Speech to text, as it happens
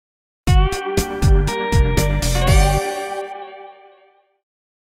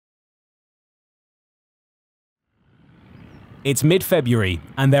It's mid-February,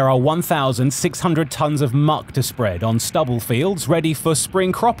 and there are 1,600 tons of muck to spread on stubble fields ready for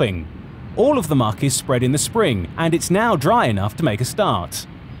spring cropping. All of the muck is spread in the spring, and it's now dry enough to make a start.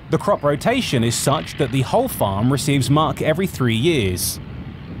 The crop rotation is such that the whole farm receives muck every 3 years.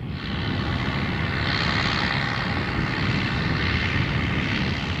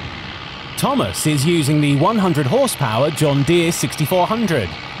 Thomas is using the 100 horsepower John Deere 6400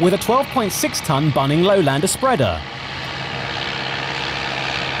 with a 12.6 ton Bunning Lowlander spreader.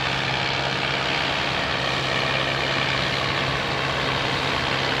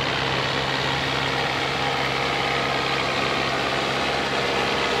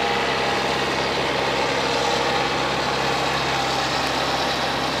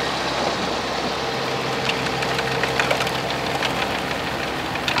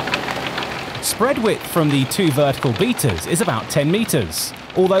 Spread width from the two vertical beaters is about 10 metres,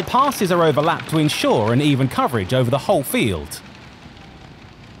 although passes are overlapped to ensure an even coverage over the whole field.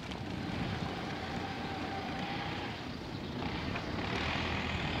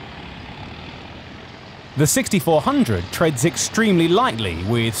 The 6400 treads extremely lightly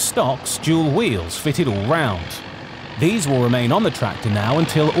with stocks dual wheels fitted all round. These will remain on the tractor now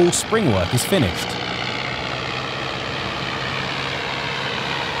until all spring work is finished.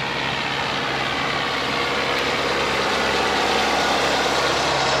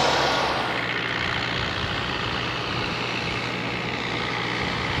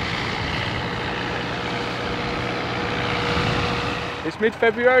 It's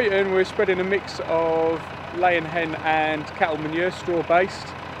mid-February and we're spreading a mix of laying hen and cattle manure, straw based.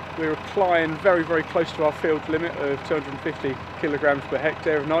 We're applying very, very close to our field limit of 250 kilograms per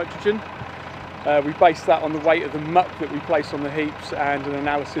hectare of nitrogen. We base that on the weight of the muck that we place on the heaps and an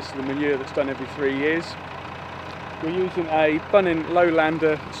analysis of the manure that's done every 3 years. We're using a Bunning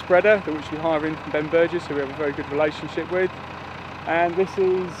Lowlander spreader, which we hire in from Ben Burgess, who we have a very good relationship with. And this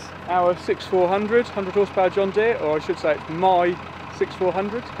is our 6400, 100 horsepower John Deere, or I should say it's my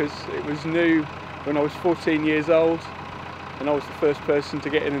 6400 because it was new when I was 14 years old and I was the first person to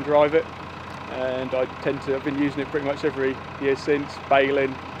get in and drive it, and I've been using it pretty much every year since,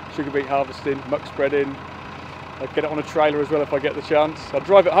 baling, sugar beet harvesting, muck spreading. I'd get it on a trailer as well if I get the chance. I'd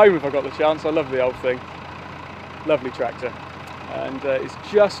drive it home if I got the chance. I love the old thing. Lovely tractor, and it's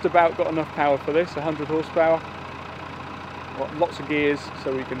just about got enough power for this, 100 horsepower. Got lots of gears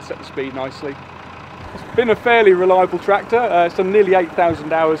so we can set the speed nicely. It's been a fairly reliable tractor. It's done nearly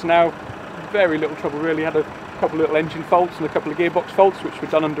 8,000 hours now. Very little trouble really. Had a couple of little engine faults and a couple of gearbox faults which were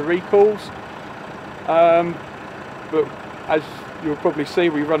done under recalls. But as you'll probably see,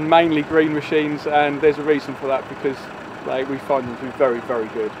 we run mainly green machines, and there's a reason for that because we find them to be very, very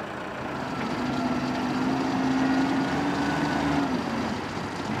good.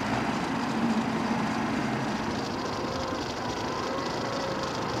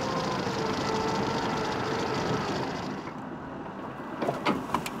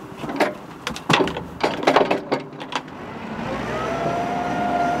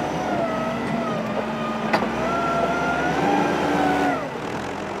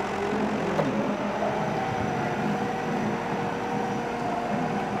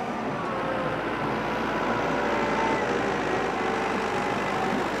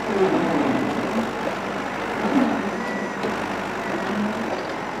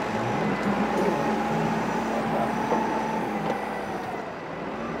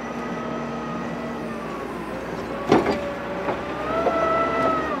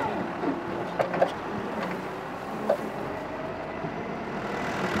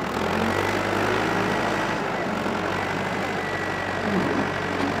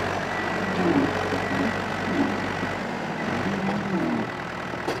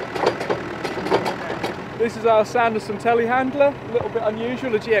 This is our Sanderson telehandler, a little bit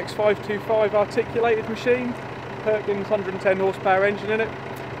unusual, a GX525 articulated machine, Perkins 110 horsepower engine in it.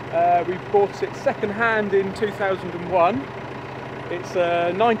 We bought it second hand in 2001. It's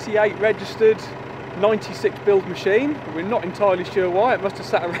a 98 registered, 96 build machine. We're not entirely sure why, it must have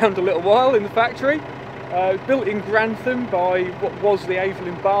sat around a little while in the factory. Built in Grantham by what was the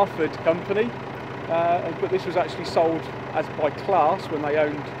Agri Barford company, but this was actually sold as by Class when they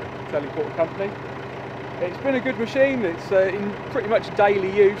owned the Teleporter company. It's been a good machine. It's in pretty much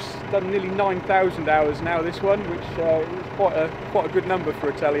daily use. Done nearly 9,000 hours now. This one, which is quite a good number for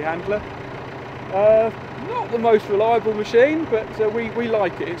a telehandler. Not the most reliable machine, but we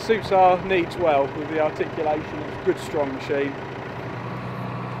like it. It suits our needs well with the articulation. It's a good, strong machine.